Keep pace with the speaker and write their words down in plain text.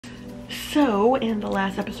So in the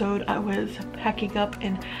last episode I was packing up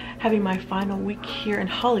and having my final week here in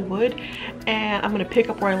Hollywood, and I'm gonna pick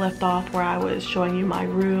up where I left off, where I was showing you my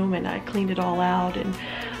room and I cleaned it all out, and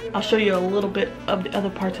I'll show you a little bit of the other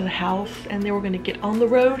parts of the house, and then we're gonna get on the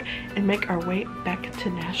road and make our way back to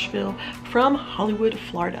Nashville from Hollywood,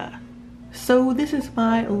 Florida. So this is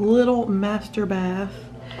my little master bath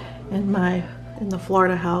in the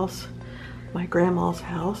Florida house, my grandma's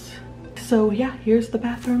house. So yeah, here's the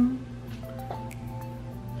bathroom.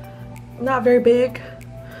 Not very big,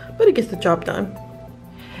 but it gets the job done.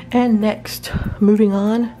 And next, moving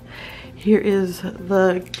on, here is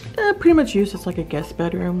the pretty much used as like a guest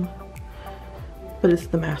bedroom, but it's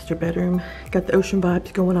the master bedroom. Got the ocean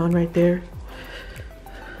vibes going on right there.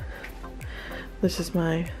 This is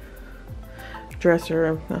my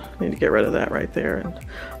dresser. I need to get rid of that right there, and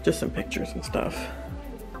just some pictures and stuff.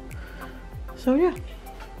 So yeah,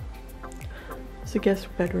 it's a guest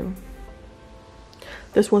bedroom.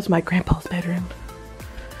 This was my grandpa's bedroom.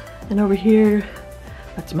 And over here,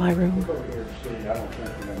 that's my room.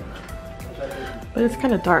 But it's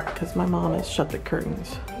kind of dark because my mom has shut the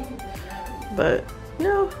curtains. But, you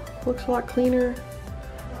know, looks a lot cleaner.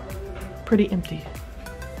 Pretty empty.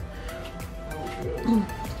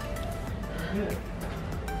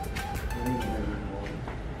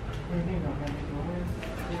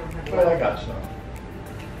 Well, I got some.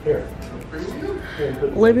 Here.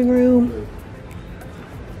 Living room.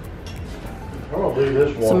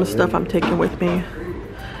 This some of the stuff I'm taking with me.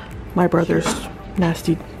 My brother's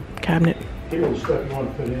nasty cabinet.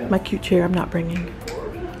 My cute chair I'm not bringing.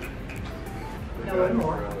 No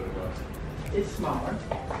more. It's smaller.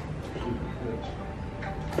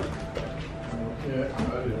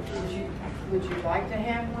 Would you like to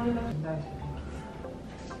have one of those?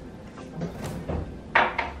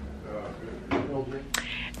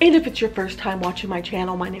 And if it's your first time watching my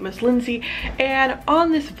channel, my name is Lindsay, and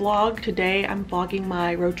on this vlog today I'm vlogging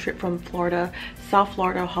my road trip from Florida, South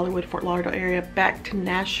Florida, Hollywood, Fort Lauderdale area back to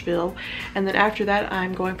Nashville, and then after that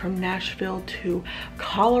I'm going from Nashville to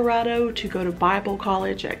Colorado to go to Bible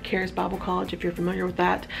college at Cares Bible College, if you're familiar with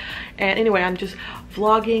that. And anyway, I'm just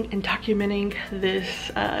vlogging and documenting this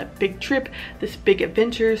big trip, this big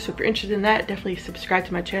adventure. So if you're interested in that, definitely subscribe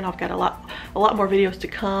to my channel. I've got a lot more videos to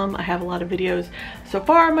come. I have a lot of videos so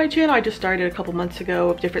far on my channel. I just started a couple months ago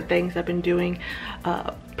of different things I've been doing,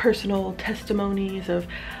 personal testimonies of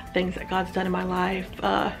things that God's done in my life,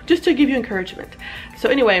 just to give you encouragement. So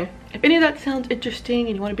anyway, if any of that sounds interesting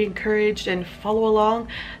and you want to be encouraged and follow along,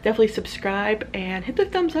 definitely subscribe and hit the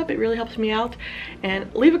thumbs up. It really helps me out. And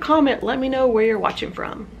leave a comment. Let me know where you're watching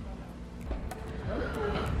from.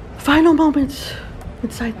 Final moments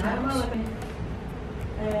inside the house.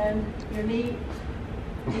 And your needs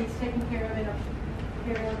taken care of in a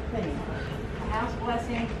thing. House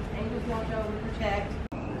blessing, angels watch over, protect.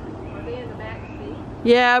 Are they in the back seat?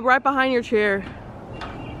 Yeah, right behind your chair.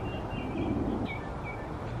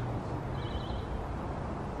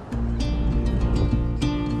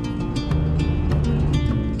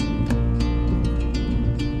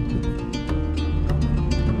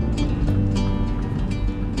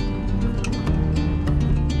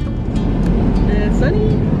 It's sunny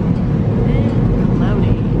and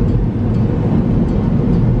cloudy.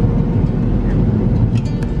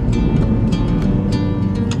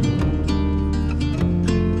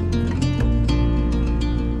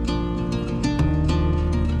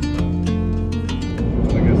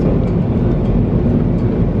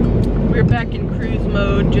 Back in cruise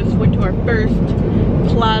mode. Just went to our first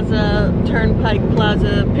turnpike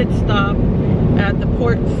plaza pit stop at the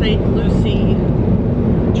Port St. Lucie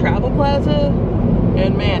Travel Plaza,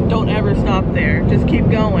 and man, don't ever stop there. Just keep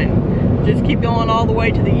going. Just keep going all the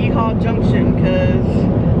way to the Yeehaw Junction,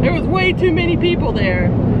 because there was way too many people there.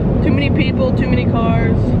 Too many people, too many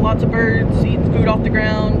cars, lots of birds eating food off the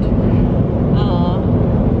ground.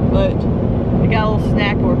 But we got a little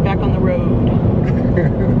snack and we're back on the road.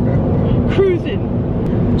 Cruising.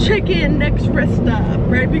 Check in next rest stop,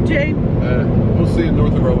 right, Big J? We'll see you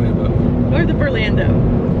north of Orlando. North of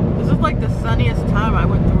Orlando. This is like the sunniest time I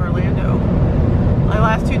went to Orlando. My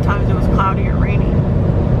last two times it was cloudy or rainy.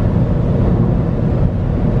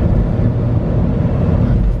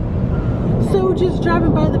 So just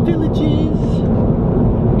driving by the villages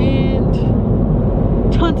and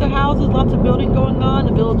tons of houses, lots of building going on.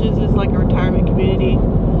 The villages is like a retirement community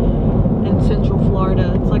in Central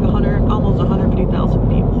Florida. It's like almost 150,000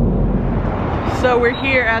 people. So we're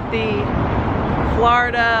here at the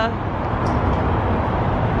Florida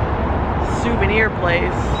souvenir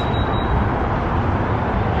place.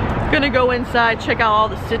 Gonna go inside, check out all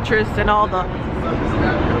the citrus and all the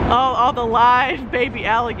All the live baby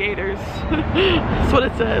alligators. That's what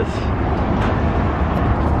it says.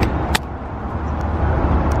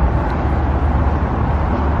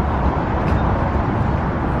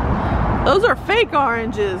 Those are fake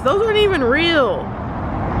oranges. Those aren't even real.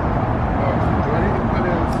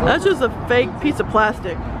 That's just a fake piece of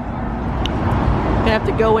plastic. Gonna have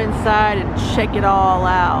to go inside and check it all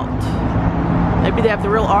out. Maybe they have the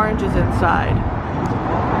real oranges inside.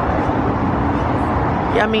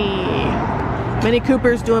 Yummy. Mini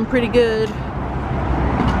Cooper's doing pretty good.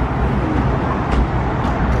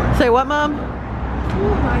 Say what, Mom?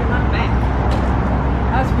 Ooh, my back.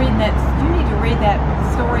 I was reading that. You need to read that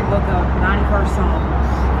storybook of 91st Psalm.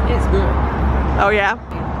 It's good. Oh yeah?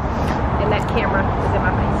 And that camera is in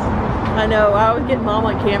my face. I know. I always get Mom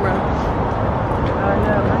on camera. I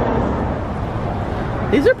know.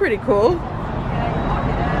 These are pretty cool.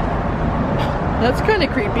 That's kind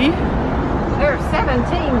of creepy. They're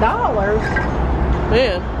 $17.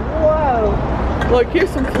 Man. Whoa. Look,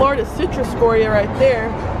 here's some Florida citrus for you right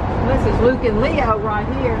there. This is Luke and Leo right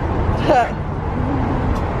here.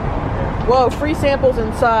 Whoa, free samples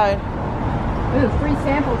inside. Ooh, free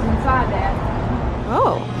samples inside that.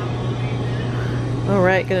 Oh.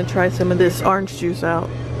 Alright, gonna try some of this orange juice out.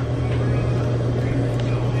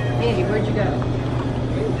 Andy, where'd you go?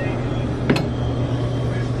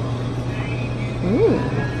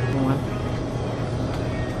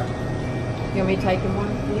 You want me to take him one?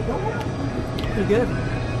 You go. Pretty good.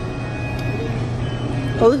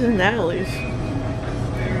 Oh, this is Natalie's.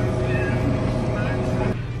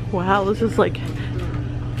 Wow, this is like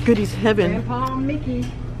goodies heaven. Grandpa Mickey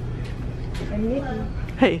and Mickey.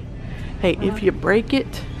 Hey, if you break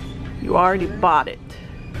it, you already bought it.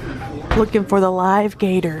 Looking for the live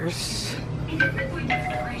gators.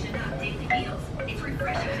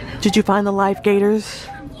 Did you find the live gators?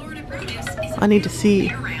 I need to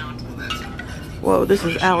see. Whoa, this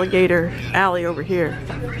is Alligator Alley over here.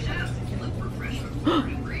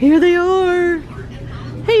 Here they are.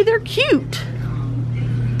 Hey, they're cute.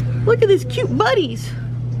 Look at these cute buddies.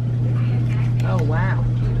 Oh, wow.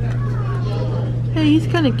 Hey, he's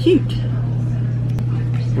kind of cute.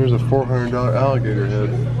 There's a $400 alligator head.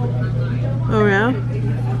 Oh, yeah?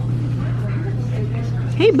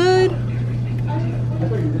 Hey, bud. I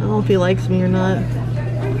don't know if he likes me or not.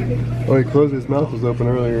 Oh, he closed his mouth was open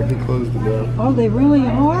earlier. He closed it now. Oh, they really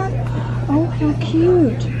are? Oh, how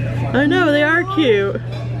cute. I know, they are cute.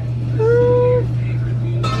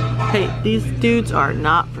 Hey, these dudes are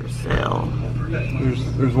not for sale.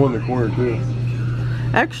 There's one in the corner too.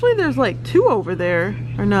 Actually, there's like two over there.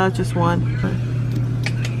 Or no, it's just one.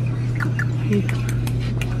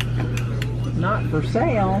 Not for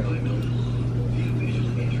sale.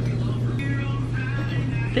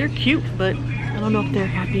 They're cute, but I don't know if they're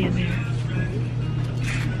happy in there.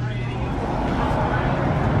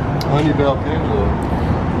 Honey Valcangelo.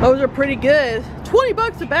 Those are pretty good. 20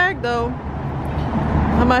 bucks a bag though.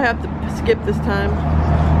 I might have to skip this time.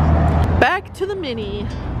 Back to the mini.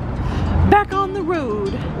 Back on the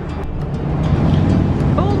road.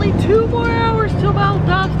 Only 2 more hours till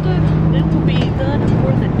Valdosta, then we'll be done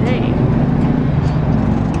for the day.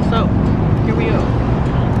 So, here we go.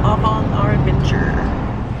 Off on our adventure.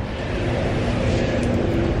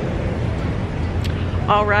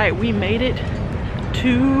 Alright, we made it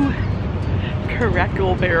to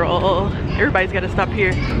Crackle Barrel. Everybody's gotta stop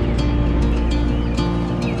here.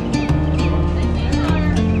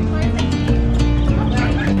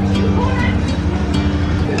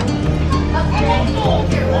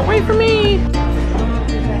 Wait for me!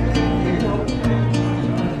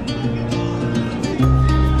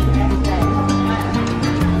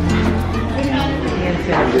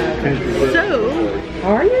 So,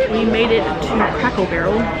 we made it to Crackle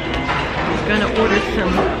Barrel. We're gonna order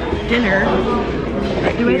some dinner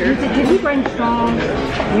right here. Did you bring straws?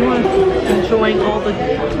 You want to Enjoying all the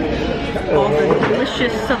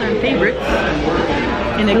delicious southern favorites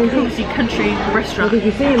in a cozy country restaurant. Did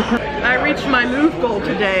you see him? I reached my move goal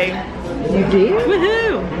today. You did?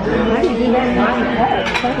 Woohoo! How did you do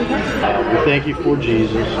that? We thank you for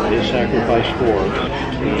Jesus, his sacrifice for us,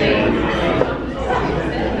 and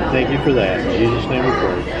thank you for that. In Jesus' name we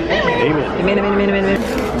pray. Amen. Amen.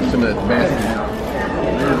 Some advanced.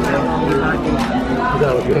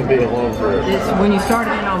 That was going to be a long prayer. It's when you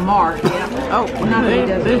started in on Mark. Yeah. Oh,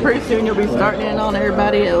 then pretty soon you'll be starting in on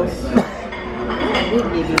everybody else. I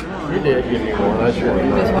did give you one. You did give me one. That's right.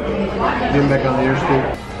 Get him back on the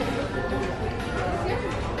airspeed.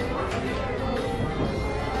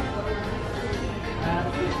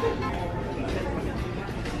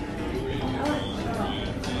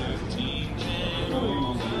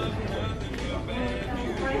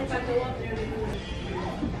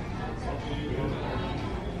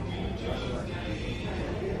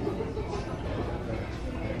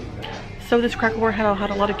 So this Cracker Barrel had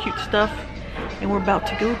a lot of cute stuff, and we're about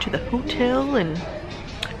to go to the hotel and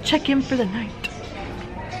check in for the night.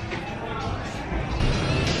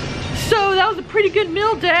 So that was a pretty good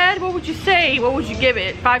meal, Dad. What would you say? What would you give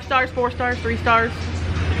it? 5 stars, 4 stars, 3 stars?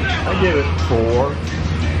 I give it 4.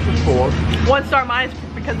 4. 1 star minus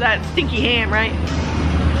because of that stinky ham, right?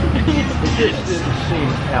 It just didn't seem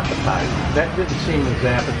appetizing. That didn't seem as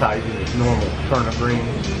appetizing as normal turnip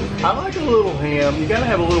greens. I like a little ham. You gotta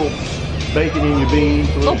have a little bacon in your beans.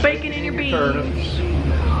 A little bacon in your beans. Turnips.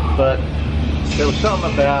 But there was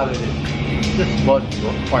something about it. It just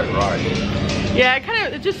wasn't quite right. Yeah,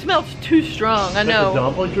 it just smells too strong. I know. But the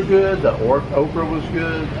dumplings were good. The okra was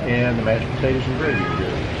good, and the mashed potatoes and gravy were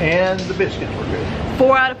good, and the biscuits were good.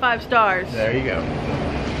 4 out of 5 stars. There you go.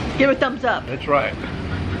 Give it a thumbs up. That's right.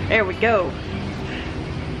 There we go.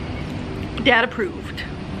 Dad approved.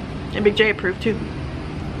 And Big J approved too.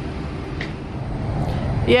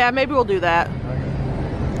 Yeah, maybe we'll do that.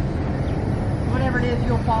 Whatever it is,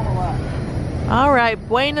 you'll follow up. Alright,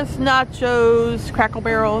 Buenos Nachos, Cracker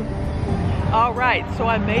Barrel. Alright, so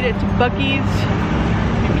I made it to Buc-ee's.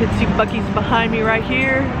 You can see Buc-ee's behind me right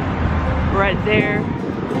here. Right there.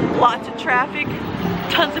 Lots of traffic.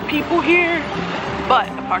 Tons of people here. But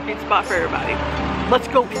a parking spot for everybody. Let's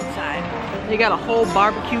go inside. They got a whole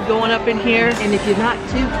barbecue going up in here. And if you're not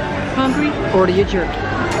too hungry, order your jerky.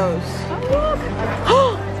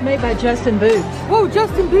 Oh, It's made by Justin Boots. whoa,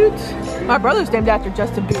 Justin Boots. My brother's named after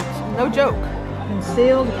Justin Boots. No joke.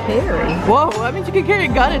 Concealed carry. Whoa, that means you can carry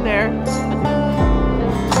a gun in there.